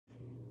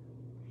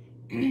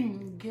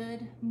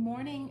Good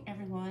morning,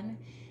 everyone.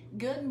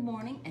 Good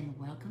morning and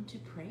welcome to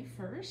Pray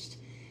First.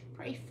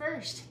 Pray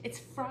First. It's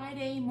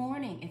Friday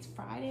morning. It's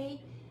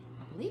Friday,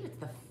 I believe it's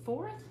the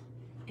 4th.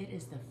 It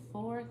is the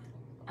 4th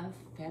of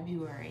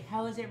February.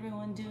 How is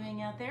everyone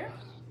doing out there?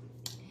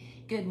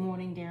 Good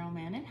morning, Daryl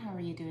Mannon. How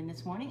are you doing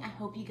this morning? I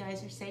hope you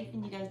guys are safe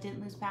and you guys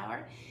didn't lose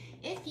power.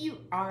 If you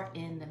are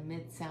in the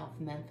Mid-South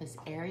Memphis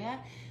area,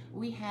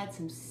 we had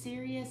some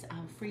serious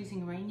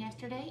freezing rain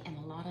yesterday and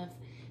a lot of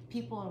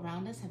people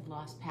around us have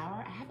lost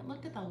power. I haven't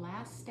looked at the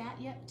last stat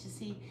yet to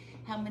see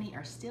how many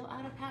are still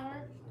out of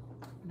power,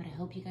 but I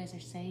hope you guys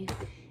are safe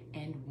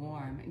and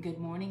warm. Good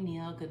morning,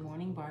 Neil. Good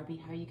morning, Barbie.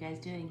 How are you guys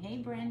doing? Hey,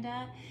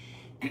 Brenda.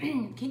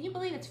 Can you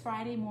believe it's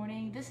Friday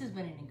morning? This has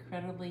been an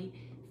incredibly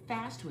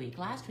fast week.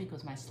 Last week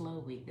was my slow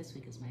week. This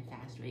week is my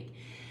fast week.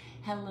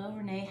 Hello,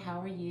 Renee.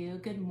 How are you?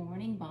 Good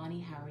morning, Bonnie.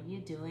 How are you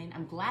doing?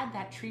 I'm glad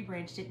that tree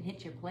branch didn't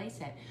hit your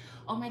playset.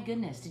 Oh my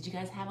goodness. Did you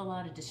guys have a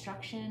lot of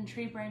destruction,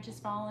 tree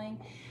branches falling?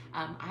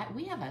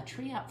 We have a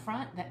tree up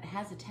front that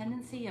has a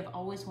tendency of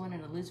always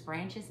wanting to lose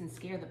branches and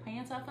scare the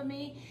pants off of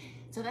me.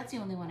 So that's the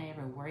only one I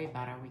ever worry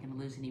about. Are we going to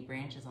lose any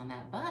branches on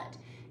that? But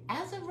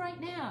as of right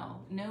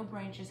now, no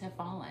branches have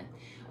fallen.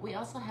 We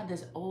also have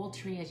this old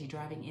tree as you're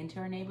driving into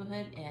our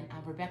neighborhood, and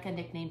Rebecca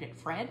nicknamed it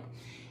Fred.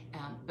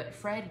 But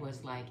Fred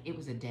was like, it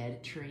was a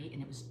dead tree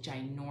and it was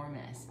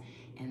ginormous.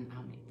 And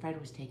Fred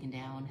was taken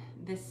down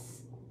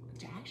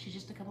actually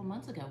just a couple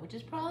months ago, which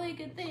is probably a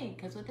good thing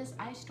because with this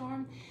ice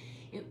storm,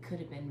 it could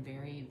have been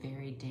very,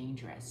 very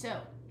dangerous.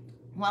 So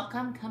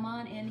welcome, come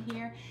on in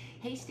here.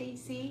 Hey,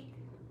 Stacy.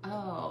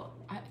 Oh,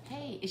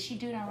 hey, is she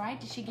doing all right?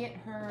 Did she get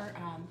her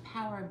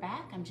power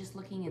back? I'm just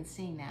looking and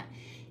seeing that.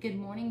 Good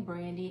morning,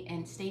 Brandy.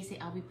 And Stacy,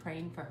 I'll be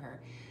praying for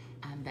her.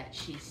 That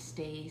she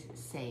stays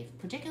safe,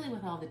 particularly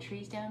with all the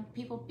trees down.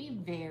 People, be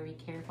very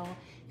careful.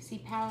 You see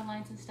power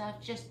lines and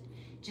stuff, just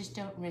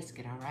don't risk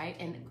it, all right?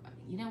 And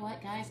you know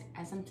what, guys,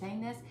 as I'm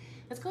saying this,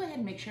 let's go ahead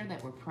and make sure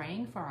that we're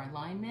praying for our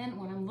linemen.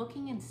 When I'm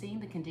looking and seeing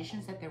the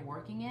conditions that they're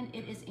working in,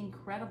 it is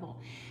incredible.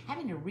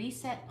 Having to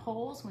reset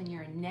poles when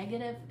you're in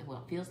negative,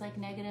 well, it feels like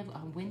negative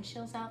wind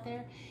chills out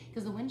there,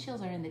 because the wind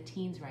chills are in the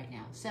teens right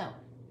now. So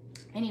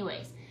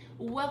anyways,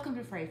 welcome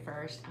to Pray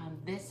First.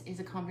 This is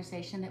a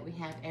conversation that we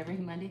have every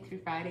Monday through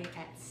Friday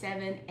at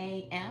 7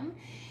 a.m.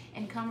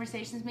 And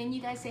conversations mean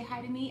you guys say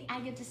hi to me, I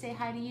get to say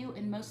hi to you,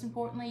 and most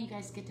importantly, you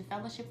guys get to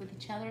fellowship with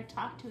each other,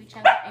 talk to each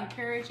other,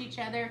 encourage each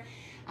other,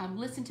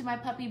 listen to my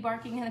puppy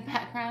barking in the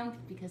background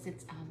because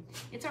it's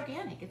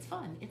organic, it's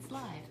fun, it's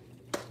live.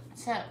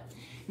 So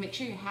make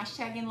sure you're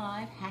hashtagging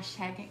live,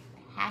 hashtagging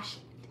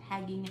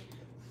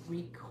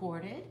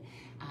recorded.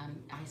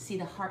 I see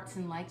the hearts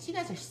and likes. You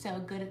guys are so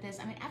good at this.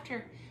 I mean,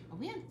 are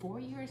we on 4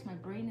 years? My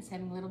brain is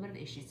having a little bit of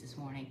issues this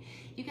morning.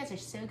 You guys are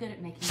so good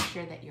at making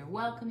sure that you're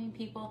welcoming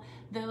people.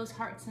 Those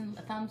hearts and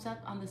thumbs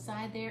up on the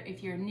side there.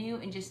 If you're new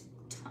and just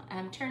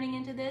turning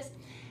into this,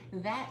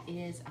 that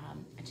is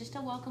just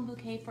a welcome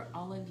bouquet for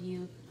all of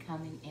you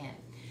coming in.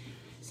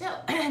 So,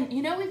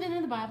 you know, we've been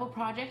in the Bible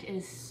Project. It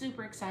is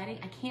super exciting.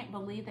 I can't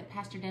believe that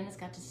Pastor Dennis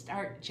got to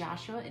start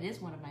Joshua. It is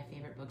one of my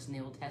favorite books in the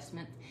Old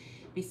Testament,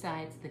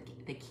 besides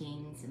the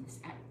Kings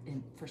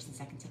and First and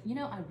Second. You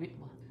know,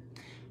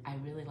 I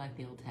really like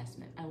the Old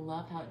Testament. I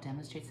love how it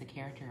demonstrates the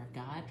character of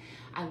God.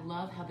 I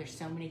love how there's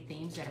so many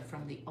themes that are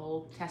from the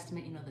Old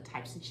Testament, you know, the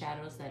types and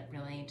shadows that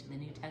relate to the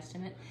New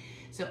Testament.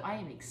 So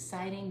I'm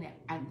excited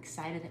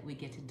that we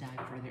get to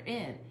dive further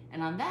in.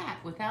 And on that,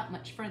 without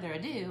much further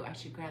ado, I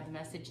should grab the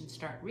message and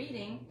start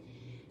reading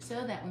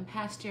so that when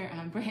Pastor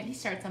Brandy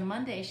starts on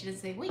Monday, she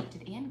doesn't say, wait,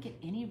 did Ann get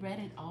any read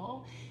at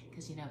all?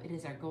 Because, you know, it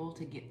is our goal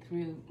to get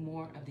through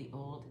more of the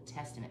Old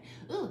Testament.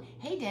 Ooh,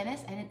 hey,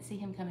 Dennis. I didn't see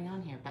him coming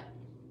on here, but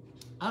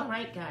all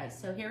right, guys,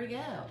 so here we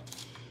go.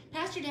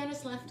 Pastor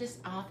Dennis left us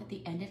off at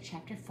the end of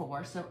chapter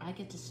 4, so I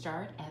get to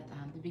start at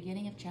the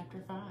beginning of chapter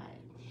 5.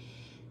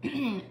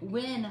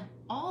 When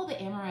all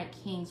the Amorite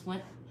kings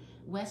went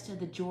west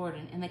of the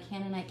Jordan and the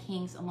Canaanite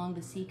kings along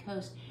the sea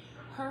coast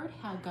heard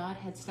how God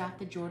had stopped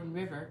the Jordan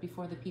River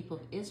before the people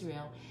of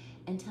Israel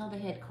until they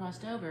had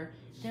crossed over,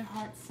 their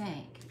hearts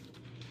sank.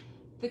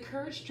 The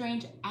courage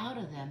drained out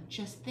of them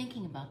just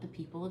thinking about the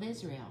people of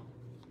Israel.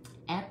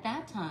 At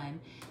that time,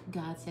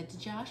 God said to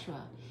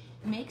Joshua,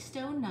 make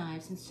stone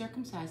knives and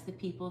circumcise the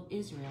people of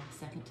Israel a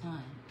second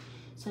time.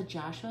 So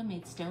Joshua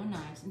made stone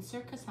knives and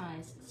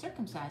circumcised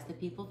the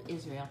people of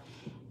Israel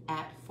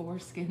at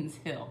Foreskins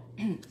Hill.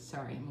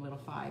 Sorry, I'm a little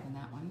 5 in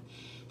that one.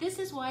 This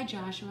is why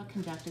Joshua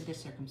conducted the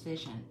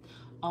circumcision.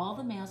 All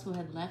the males who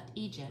had left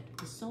Egypt,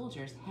 the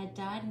soldiers, had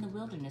died in the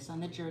wilderness on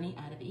the journey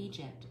out of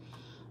Egypt.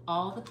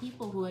 All the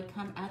people who had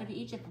come out of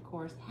Egypt, of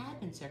course, had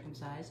been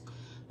circumcised,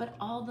 but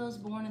all those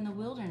born in the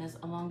wilderness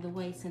along the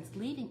way since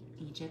leaving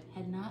Egypt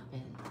had not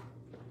been.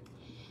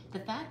 The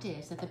fact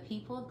is that the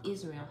people of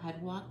Israel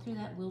had walked through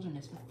that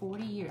wilderness for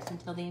 40 years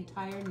until the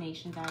entire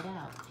nation died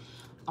out.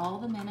 All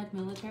the men of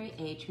military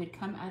age who had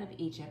come out of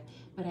Egypt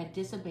but had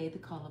disobeyed the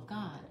call of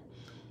God.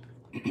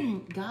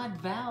 God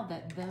vowed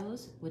that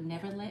those would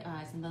never lay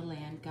eyes on the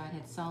land God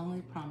had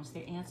solemnly promised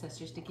their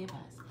ancestors to give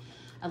us,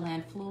 a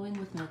land flowing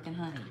with milk and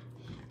honey.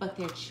 but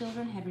their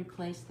children had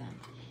replaced them.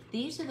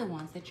 These are the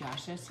ones that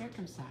Joshua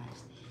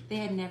circumcised. They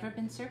had never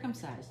been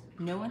circumcised.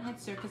 No one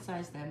had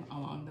circumcised them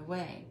along the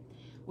way.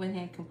 When they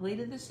had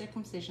completed the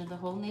circumcision of the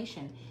whole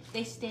nation,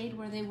 they stayed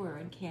where they were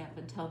in camp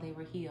until they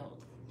were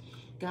healed.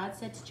 God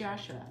said to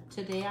Joshua,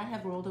 "Today I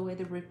have rolled away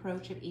the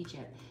reproach of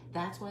Egypt."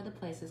 That's why the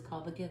place is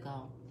called the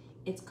Gilgal.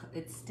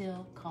 It's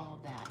still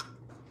called that.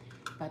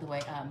 By the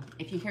way,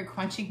 if you hear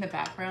crunching in the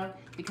background,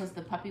 because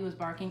the puppy was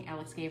barking,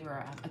 Alex gave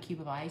her a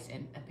cube of ice,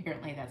 and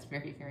apparently that's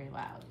very, very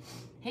loud.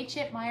 Hey,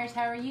 Chip Myers,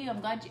 how are you? I'm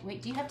glad you...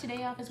 Wait, do you have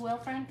today off as well,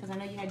 friend? Because I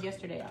know you had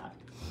yesterday off.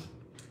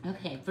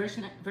 Okay, verse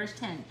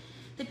 10.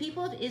 The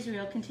people of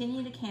Israel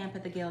continued to camp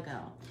at the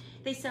Gilgal.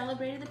 They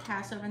celebrated the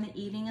Passover on the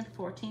evening of the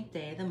 14th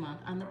day of the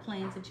month on the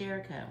plains of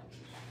Jericho.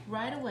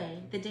 Right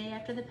away, the day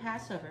after the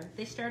Passover,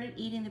 they started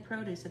eating the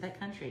produce of that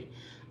country,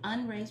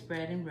 unraised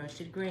bread and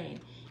roasted grain,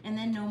 and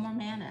then no more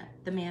manna.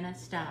 The manna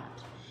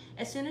stopped.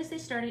 As soon as they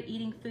started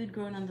eating food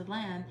grown on the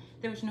land,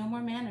 there was no more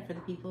manna for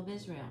the people of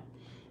Israel.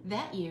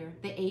 That year,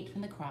 they ate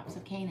from the crops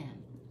of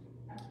Canaan.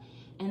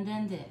 And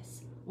then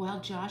this,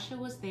 while Joshua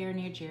was there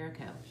near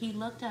Jericho, he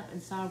looked up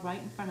and saw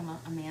right in front of him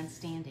a man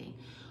standing,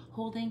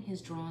 holding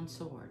his drawn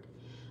sword.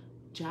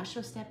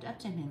 Joshua stepped up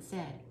to him and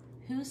said,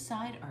 "Whose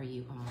side are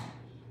you on?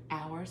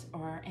 Ours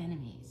or our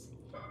enemies?"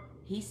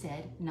 He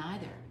said,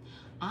 "Neither.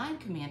 I'm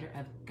commander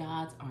of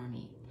God's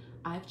army.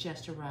 I've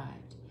just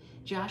arrived."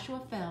 Joshua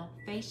fell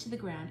face to the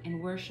ground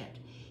and worshipped.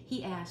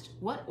 He asked,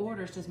 "What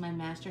orders does my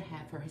master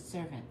have for his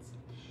servants?"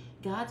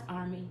 God's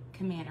army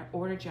commander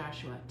ordered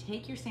Joshua,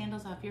 "Take your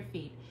sandals off your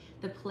feet.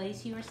 The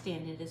place you are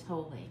standing is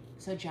holy."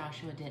 So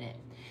Joshua did it.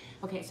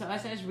 Okay, so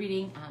as I was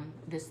reading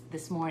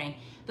this morning,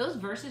 those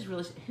verses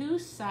really,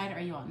 whose side are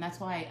you on? That's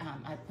why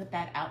I put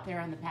that out there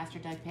on the Pastor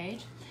Doug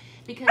page.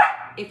 Because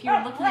if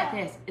you're looking at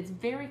this, it's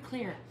very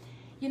clear.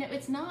 You know,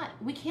 it's not,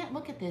 we can't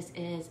look at this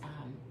as,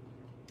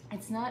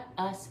 it's not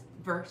us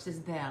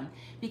versus them,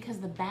 because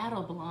the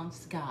battle belongs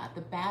to God.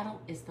 The battle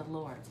is the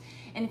Lord's.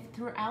 And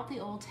throughout the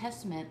Old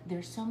Testament,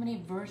 there's so many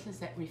verses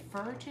that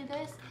refer to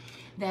this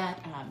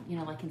that, you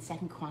know, like in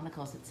 2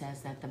 Chronicles, it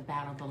says that the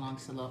battle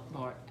belongs to the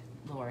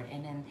Lord.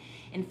 And then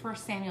in 1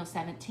 Samuel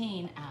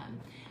 17,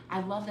 I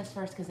love this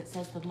verse because it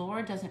says the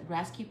Lord doesn't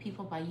rescue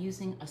people by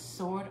using a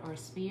sword or a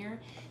spear,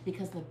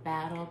 because the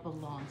battle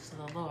belongs to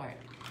the Lord.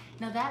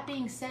 Now, that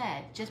being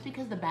said, just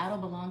because the battle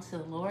belongs to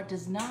the Lord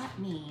does not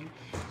mean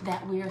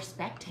that we are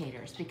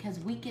spectators, because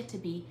we get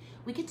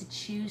to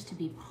choose to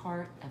be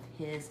part of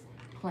his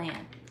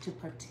plan, to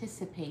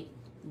participate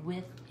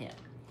with him.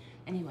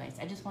 Anyways,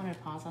 I just wanted to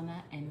pause on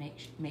that and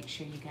make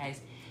sure you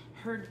guys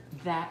heard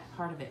that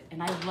part of it.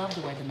 And I love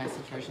the way the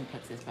Message version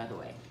puts this, by the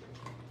way.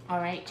 All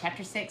right,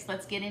 chapter 6,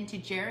 let's get into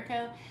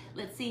Jericho.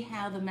 Let's see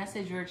how the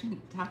Message version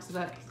talks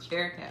about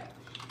Jericho.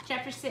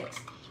 Chapter 6,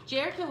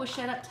 Jericho was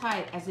shut up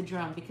tight as a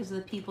drum because of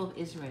the people of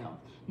Israel.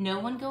 No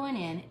one going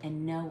in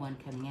and no one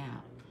coming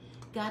out.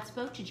 God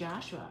spoke to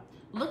Joshua,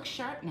 "Look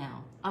sharp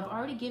now. I've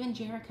already given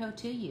Jericho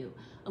to you,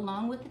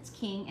 along with its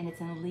king and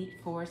its elite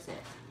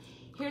forces.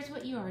 Here's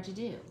what you are to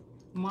do.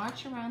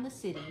 March around the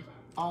city,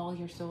 all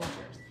your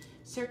soldiers.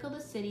 Circle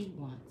the city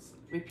once.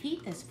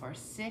 Repeat this for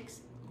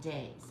 6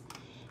 days.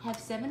 Have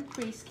 7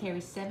 priests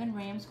carry 7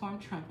 ram's horn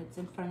trumpets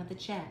in front of the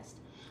chest.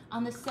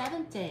 On the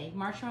 7th day,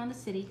 march around the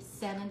city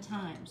 7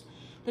 times,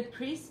 the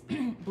priests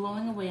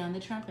blowing away on the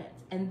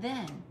trumpets, and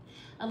then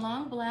a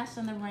long blast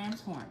on the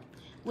ram's horn.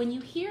 When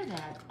you hear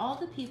that, all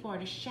the people are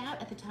to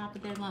shout at the top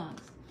of their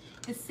lungs.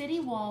 The city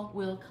wall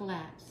will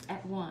collapse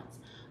at once.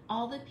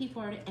 All the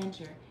people are to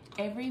enter,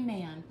 every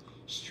man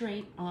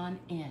straight on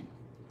in."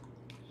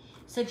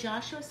 So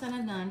Joshua, son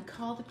of Nun,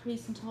 called the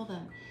priests and told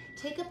them,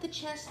 "Take up the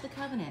chest of the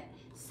covenant.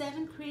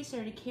 7 priests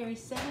are to carry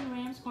 7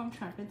 ram's horn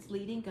trumpets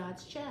leading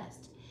God's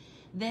chest."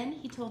 Then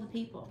he told the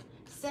people,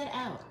 "Set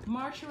out,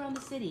 march around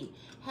the city,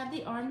 have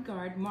the armed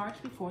guard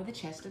march before the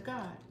chest of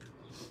God."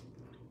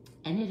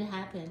 And it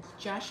happened.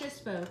 Joshua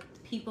spoke, the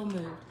people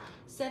moved.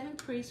 7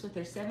 priests with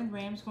their 7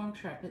 ram's horn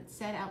trumpets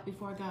set out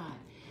before God.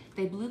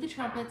 They blew the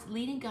trumpets,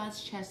 leading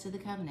God's chest to the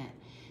covenant.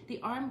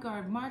 The armed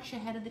guard marched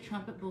ahead of the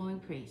trumpet-blowing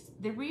priests.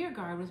 The rear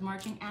guard was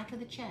marching after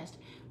the chest,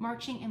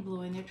 marching and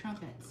blowing their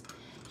trumpets.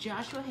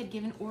 Joshua had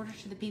given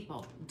orders to the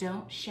people,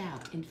 "Don't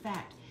shout. In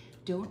fact,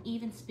 don't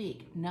even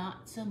speak,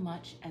 not so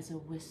much as a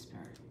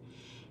whisper,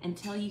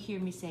 until you hear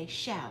me say,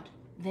 'Shout,'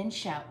 then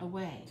shout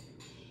away."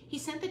 He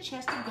sent the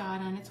chest of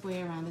God on its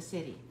way around the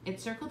city. It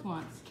circled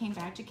once, came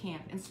back to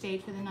camp, and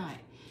stayed for the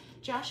night.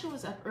 Joshua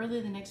was up early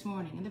the next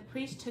morning, and the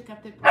priests took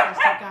up the chest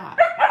of God.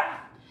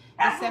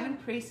 The 7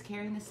 priests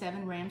carrying the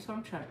 7 ram's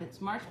horn trumpets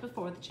marched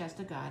before the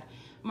chest of God,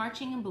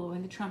 marching and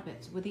blowing the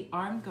trumpets, with the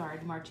armed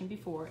guard marching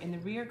before and the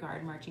rear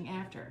guard marching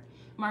after,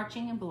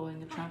 marching and blowing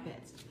the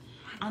trumpets.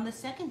 On the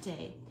 2nd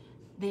day,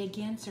 they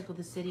again circled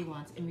the city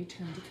once and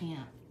returned to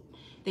camp.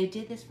 They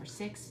did this for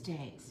 6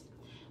 days.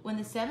 When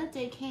the 7th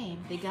day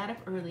came, they got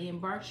up early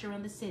and marched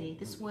around the city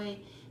this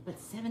way, but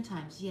 7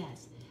 times,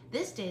 yes.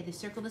 This day they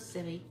circled the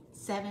city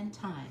 7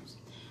 times.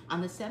 On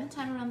the 7th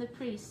time around, the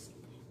priests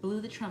blew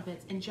the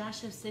trumpets, and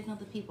Joshua signaled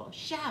the people,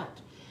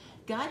 "Shout!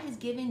 God has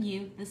given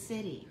you the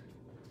city."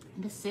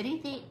 The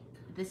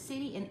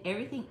city and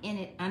everything in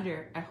it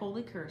under a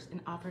holy curse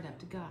and offered up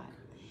to God.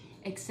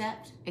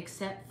 Except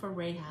for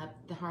Rahab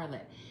the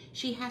harlot.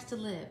 She has to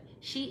live,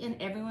 she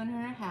and everyone in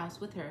her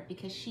house with her,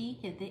 because she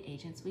hid the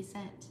agents we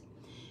sent.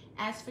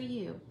 As for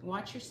you,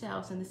 watch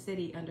yourselves in the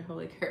city under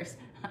holy curse.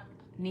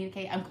 Nita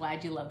K, I'm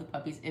glad you love the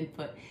puppy's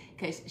input,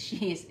 because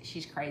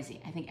she's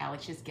crazy. I think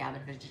Alex just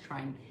gathered her to try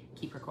and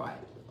keep her quiet.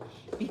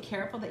 Be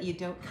careful that you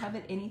don't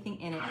covet anything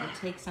in it or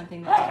take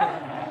something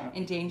that's good,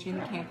 endangering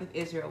the camp of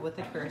Israel with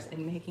the curse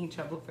and making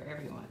trouble for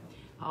everyone.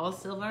 All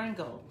silver and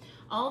gold,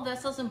 all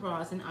vessels and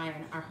bronze and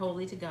iron are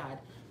holy to God.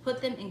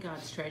 Put them in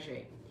God's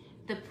treasury.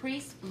 The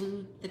priests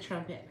blew the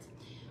trumpets.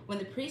 When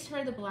the priests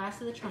heard the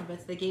blast of the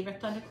trumpets, they gave a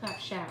thunderclap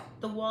shout.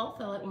 The wall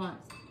fell at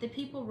once. The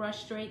people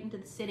rushed straight into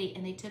the city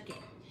and they took it.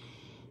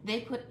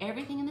 They put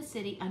everything in the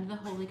city under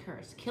the holy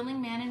curse,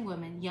 killing man and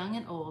woman, young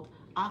and old,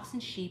 ox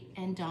and sheep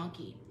and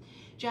donkey.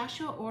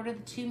 Joshua ordered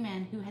the 2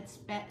 men who had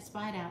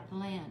spied out the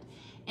land.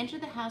 Enter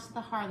the house of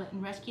the harlot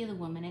and rescue the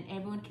woman and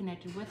everyone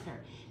connected with her,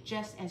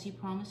 just as you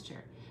promised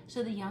her.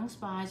 So the young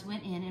spies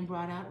went in and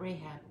brought out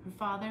Rahab, her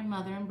father,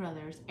 mother, and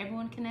brothers,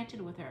 everyone connected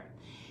with her.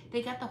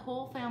 They got the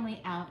whole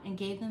family out and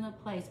gave them a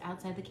place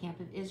outside the camp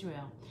of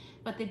Israel.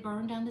 But they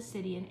burned down the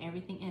city and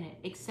everything in it,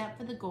 except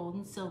for the gold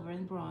and silver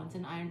and bronze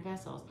and iron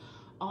vessels.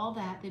 All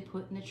that they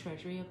put in the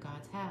treasury of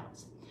God's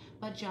house.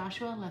 But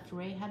Joshua left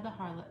Rahab the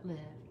harlot live.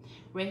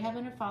 Rahab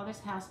and her father's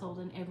household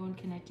and everyone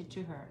connected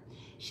to her.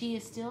 She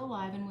is still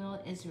alive and well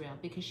in Israel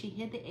because she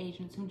hid the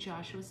agents whom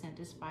Joshua sent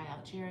to spy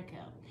out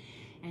Jericho.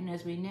 And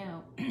as we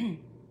know,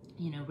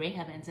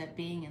 Rahab ends up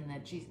being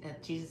in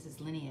Jesus'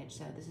 lineage,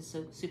 so this is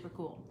so super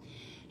cool.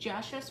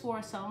 Joshua swore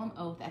a solemn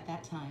oath at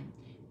that time.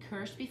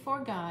 Cursed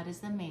before God is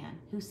the man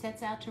who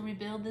sets out to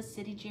rebuild the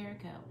city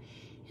Jericho.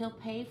 He'll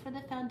pay for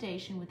the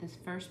foundation with his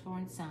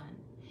firstborn son.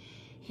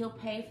 He'll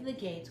pay for the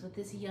gates with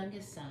his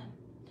youngest son.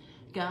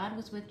 God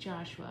was with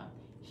Joshua.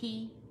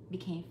 He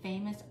became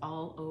famous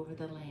all over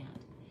the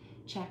land.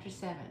 Chapter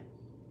 7.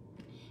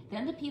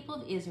 Then the people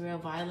of Israel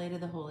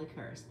violated the holy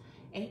curse.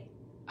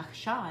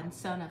 Achan,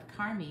 son of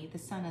Carmi, the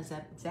son of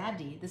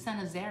Zabdi, the son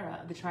of Zerah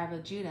of the tribe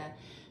of Judah,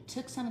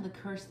 took some of the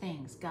cursed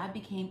things. God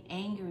became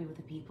angry with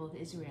the people of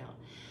Israel.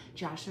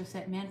 Joshua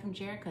sent men from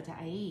Jericho to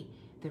Ai,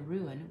 the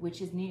ruin,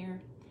 which is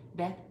near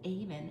Beth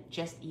Aven,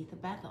 just east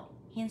of Bethel.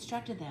 He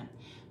instructed them,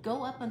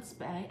 go up and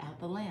spy out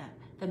the land.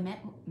 The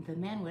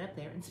men went up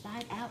there and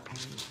spied out Ai.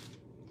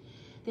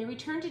 They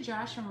returned to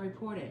Joshua and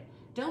reported,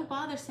 don't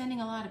bother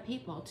sending a lot of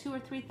people.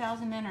 2,000 or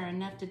 3,000 men are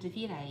enough to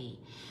defeat Ai.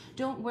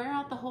 Don't wear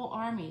out the whole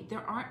army.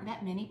 There aren't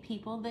that many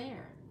people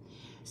there.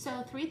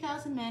 So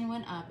 3,000 men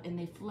went up and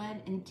they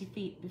fled in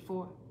defeat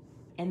before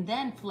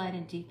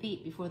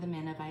the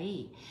men of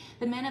Ai.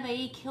 The men of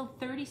Ai killed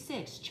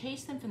 36,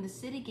 chased them from the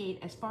city gate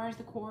as far as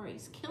the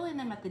quarries, killing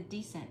them at the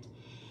descent.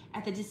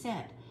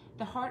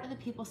 The heart of the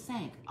people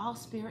sank, all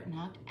spirit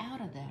knocked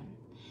out of them.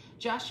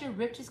 Joshua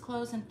ripped his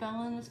clothes and fell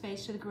on his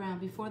face to the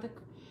ground before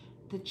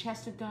the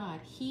chest of God,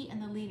 he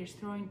and the leaders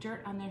throwing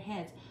dirt on their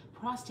heads,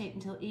 prostrate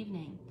until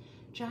evening.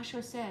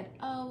 Joshua said,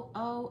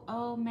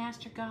 Oh,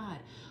 Master God,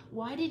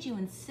 why did you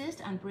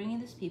insist on bringing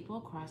this people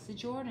across the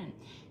Jordan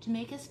to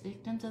make us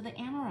victims of the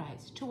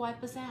Amorites, to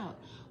wipe us out?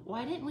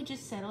 Why didn't we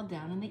just settle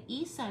down on the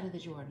east side of the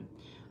Jordan?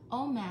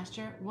 Oh,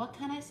 Master, what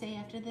can I say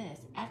after this,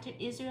 after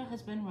Israel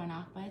has been run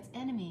off by its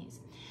enemies?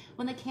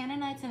 When the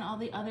Canaanites and all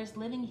the others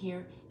living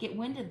here get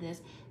wind of this,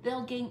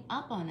 they'll gang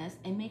up on us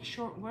and make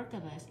short work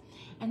of us.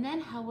 And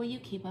then how will you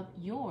keep up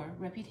your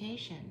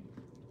reputation?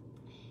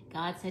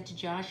 God said to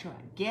Joshua,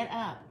 get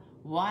up.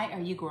 Why are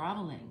you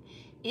groveling?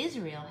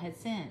 Israel had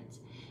sinned.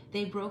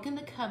 They've broken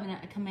the covenant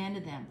I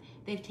commanded them.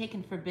 They've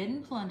taken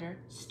forbidden plunder,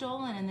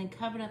 stolen, and then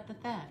covered up the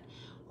theft,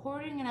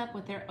 hoarding it up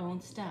with their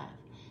own stuff.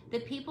 The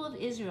people of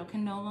Israel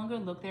can no longer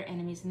look their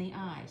enemies in the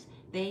eyes.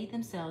 They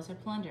themselves are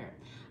plunder.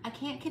 I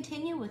can't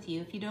continue with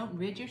you if you don't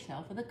rid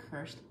yourself of the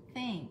cursed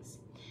things.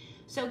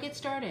 So get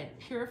started.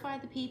 Purify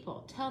the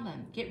people. Tell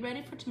them, get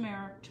ready for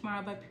tomorrow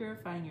by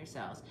purifying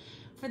yourselves.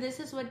 For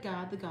this is what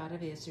God, the God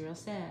of Israel,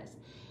 says.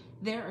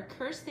 There are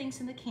cursed things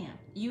in the camp.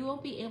 You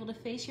won't be able to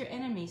face your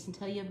enemies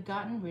until you have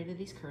gotten rid of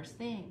these cursed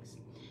things.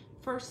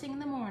 First thing in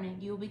the morning,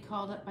 you will be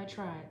called up by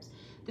tribes.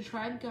 The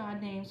tribe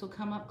God names will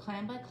come up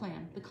clan by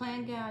clan. The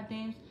clan God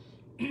names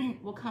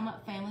will come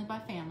up family by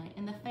family.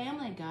 And the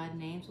family God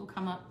names will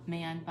come up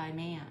man by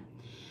man.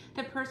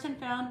 The person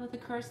found with the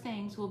cursed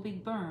things will be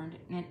burned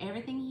and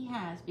everything he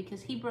has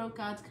because he broke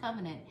God's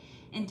covenant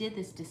and did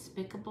this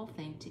despicable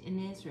thing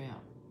in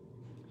Israel.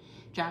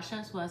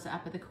 Joshua was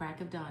up at the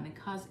crack of dawn and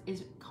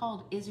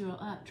called Israel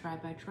up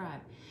tribe by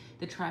tribe.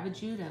 The tribe of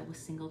Judah was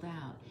singled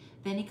out.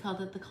 Then he called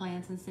up the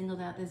clans and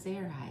singled out the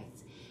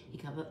Zerahites. He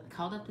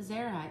called up the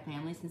Zerahite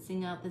families and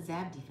singled out the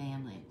Zabdi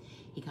family.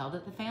 He called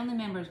up the family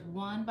members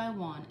one by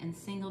one and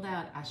singled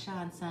out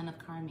Achan, son of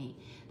Carmi,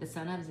 the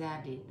son of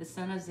Zabdi, the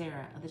son of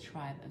Zerah of the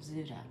tribe of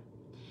Judah.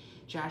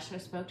 Joshua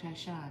spoke to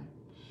Achan,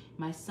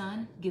 my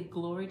son, give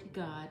glory to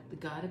God, the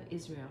God of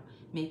Israel.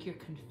 Make your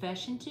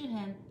confession to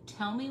him.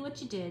 Tell me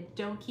what you did.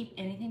 Don't keep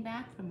anything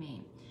back from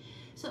me.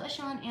 So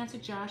Achan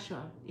answered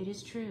Joshua, "It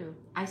is true.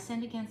 I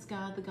sinned against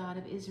God, the God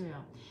of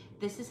Israel.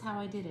 This is how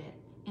I did it.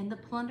 In the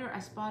plunder, I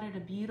spotted a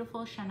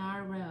beautiful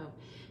Shinar robe,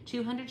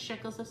 200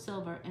 shekels of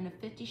silver, and a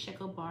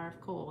 50-shekel bar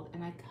of gold,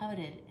 and I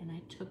coveted and I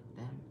took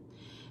them.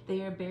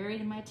 They are buried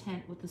in my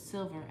tent with the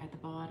silver at the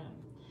bottom."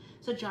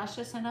 So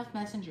Joshua sent off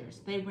messengers.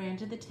 They ran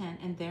to the tent,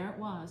 and there it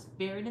was,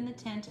 buried in the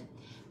tent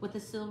with the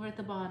silver at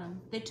the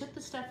bottom. They took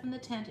the stuff from the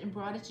tent and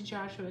brought it to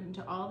Joshua and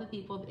to all the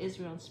people of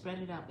Israel and spread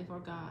it out before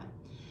God.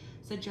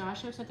 So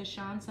Joshua took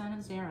Achan, son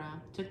of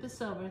Zerah, took the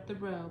silver, the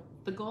robe,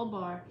 the gold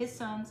bar, his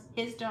sons,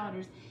 his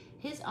daughters,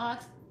 his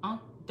ox,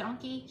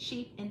 donkey,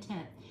 sheep, and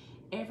tent,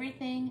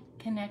 everything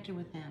connected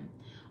with him.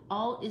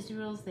 All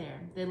Israel's there.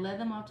 They led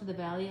them off to the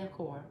valley of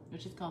Kor,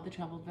 which is called the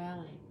Troubled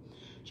Valley.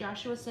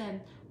 Joshua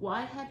said,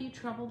 "Why have you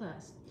troubled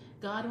us?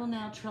 God will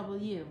now trouble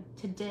you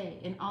today."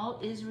 And all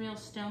Israel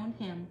stoned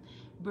him,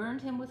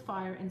 burned him with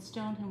fire, and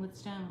stoned him with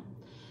stone.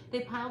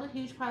 They piled a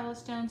huge pile of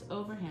stones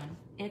over him.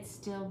 It's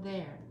still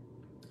there.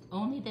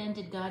 Only then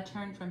did God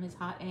turn from his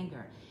hot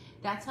anger.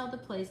 That's how the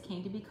place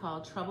came to be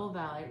called Trouble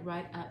Valley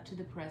right up to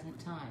the present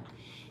time.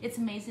 It's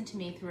amazing to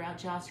me throughout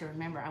Joshua.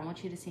 Remember, I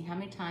want you to see how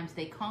many times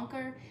they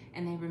conquer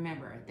and they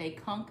remember. They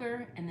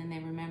conquer and then they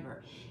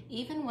remember.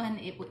 Even when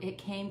it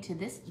came to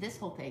this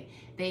whole thing,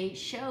 they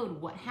showed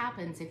what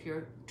happens if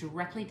you're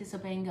directly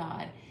disobeying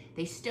God.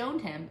 They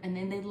stoned him and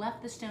then they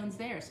left the stones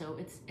there. So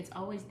it's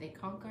always they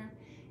conquer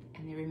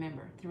and they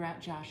remember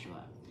throughout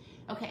Joshua.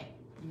 Okay,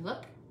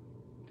 look.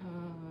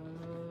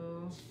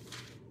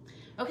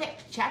 Okay,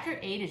 chapter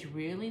 8 is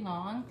really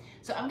long,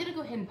 so I'm going to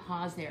go ahead and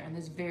pause there on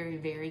this very,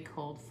 very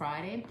cold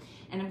Friday,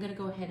 and I'm going to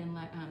go ahead and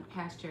let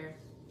Pastor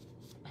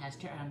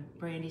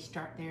Brandy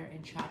start there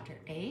in chapter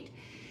 8.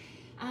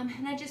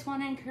 And I just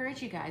want to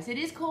encourage you guys. It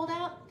is cold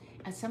out.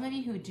 Some of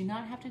you who do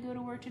not have to go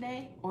to work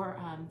today, or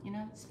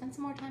spend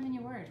some more time in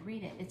your Word.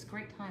 Read it. It's a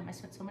great time. I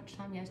spent so much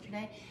time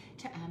yesterday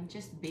to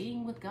just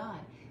being with God.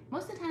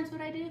 Most of the times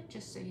what I do,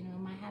 just so you know,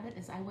 my habit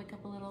is I wake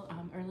up a little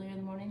earlier in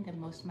the morning than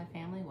most of my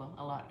family. Well,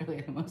 a lot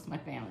earlier than most of my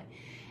family.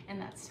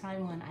 And that's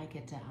time when I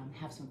get to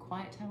have some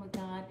quiet time with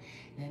God.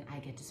 Then I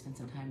get to spend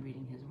some time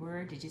reading His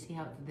Word. Did you see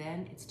how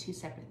it's two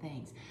separate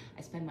things?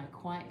 I spend my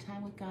quiet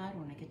time with God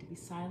when I get to be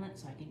silent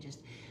so I can just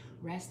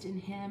rest in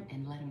Him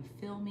and let Him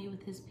fill me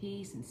with His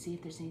peace and see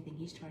if there's anything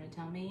He's trying to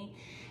tell me.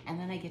 And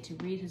then I get to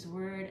read His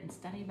Word and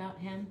study about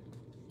Him,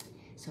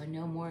 so I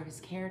know more of His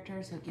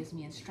character, so it gives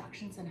me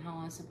instructions on how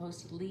I'm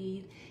supposed to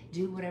lead,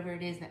 do whatever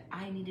it is that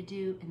I need to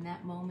do in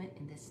that moment,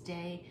 in this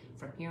day,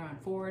 from here on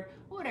forward,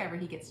 whatever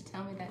He gets to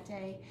tell me that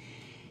day.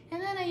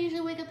 And then I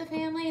usually wake up the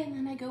family, and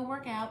then I go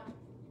work out,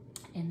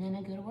 and then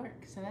I go to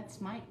work. So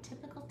that's my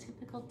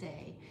typical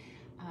day.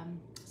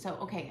 So,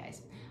 okay,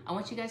 guys, I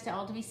want you guys to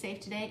all to be safe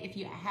today. If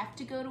you have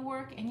to go to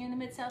work and you're in the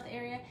Mid-South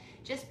area,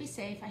 just be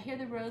safe. I hear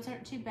the roads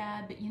aren't too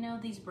bad, but you know,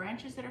 these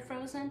branches that are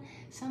frozen,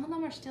 some of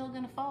them are still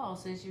gonna fall.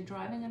 So as you're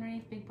driving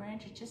underneath big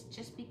branches,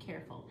 just be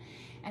careful.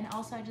 And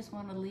also, I just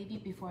want to leave you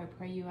before I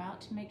pray you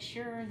out to make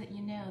sure that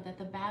you know that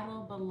the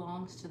battle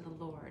belongs to the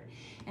Lord.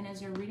 And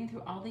as we're reading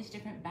through all these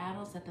different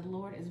battles that the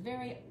Lord is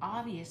very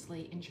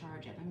obviously in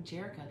charge of.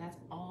 Jericho, that's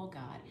all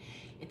God.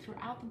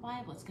 Throughout the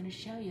Bible, it's going to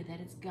show you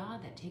that it's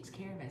God that takes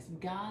care of us,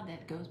 God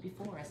that goes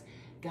before us,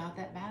 God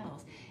that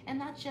battles. And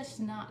that's just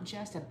not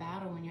just a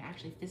battle when you're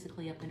actually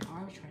physically up in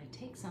arms trying to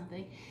take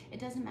something. It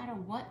doesn't matter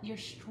what you're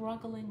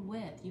struggling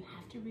with. You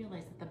have to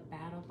realize that the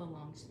battle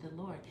belongs to the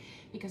Lord,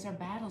 because our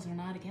battles are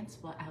not against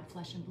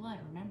flesh and blood,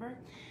 remember?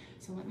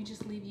 So let me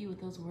just leave you with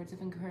those words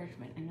of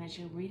encouragement. And as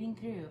you're reading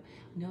through,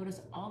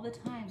 notice all the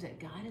times that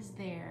God is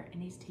there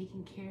and He's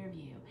taking care of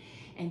you.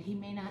 And He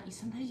may not,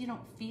 sometimes you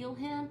don't feel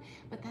Him,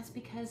 but that's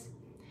because,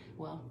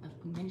 well,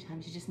 many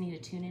times you just need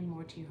to tune in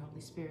more to your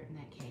Holy Spirit in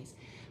that case.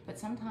 But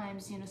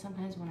sometimes,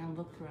 sometimes when I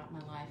look throughout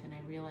my life and I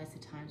realize the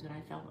times when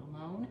I felt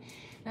alone,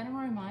 then I'm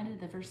reminded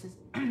of the verses,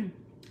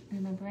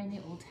 remembering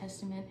the Old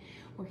Testament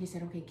where He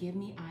said, okay, give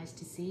me eyes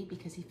to see,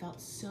 because He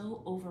felt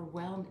so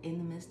overwhelmed in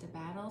the midst of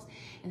battles.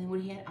 And then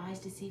when He had eyes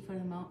to see for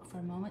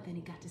a moment, then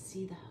He got to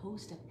see the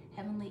host of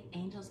heavenly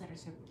angels that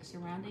are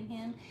surrounding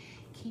Him,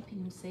 keeping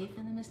Him safe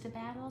in the midst of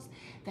battles.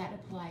 That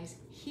applies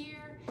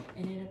here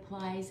and it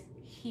applies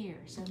here.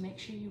 So make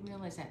sure you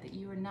realize that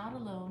you are not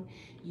alone.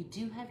 You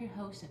do have your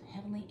host of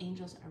heavenly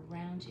angels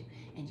around you,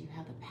 and you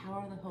have the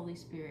power of the Holy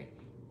Spirit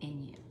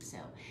in you. So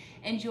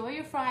enjoy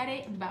your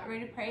Friday. I'm about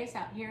ready to pray us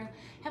out here.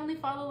 Heavenly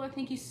Father, Lord,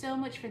 thank you so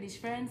much for these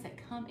friends that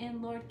come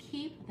in. Lord,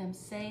 keep them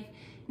safe.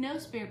 No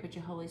spirit but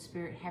your Holy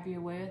Spirit. Have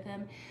your way with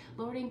them.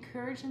 Lord,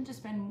 encourage them to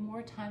spend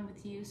more time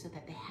with you so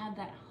that they have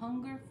that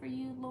hunger for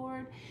you,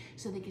 Lord,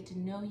 so they get to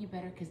know you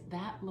better, because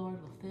that,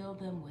 Lord, will fill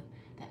them with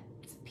that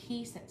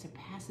peace that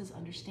surpasses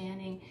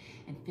understanding,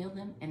 and fill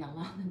them and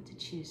allow them to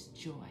choose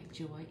joy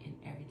in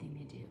everything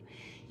they do.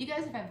 You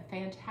guys have a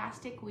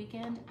fantastic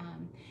weekend.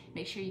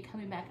 Make sure you're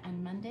coming back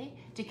on Monday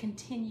to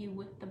continue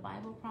with the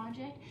Bible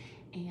Project.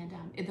 And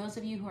those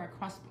of you who are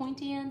Cross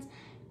Pointians,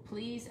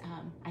 please,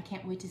 I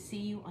can't wait to see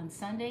you on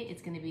Sunday.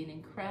 It's going to be an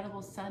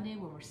incredible Sunday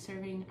where we're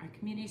serving our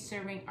community,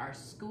 serving our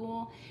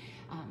school.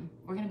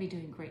 We're going to be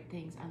doing great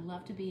things. I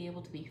love to be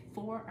able to be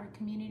for our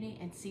community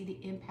and see the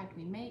impact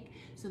we make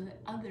so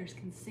that others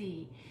can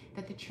see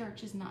that the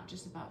church is not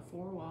just about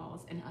four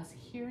walls and us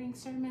hearing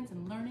sermons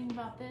and learning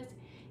about this.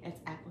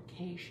 It's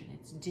application,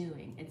 it's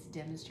doing, it's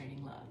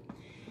demonstrating love.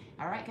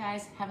 All right,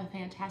 guys, have a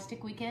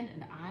fantastic weekend,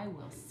 and I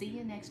will see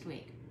you next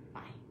week.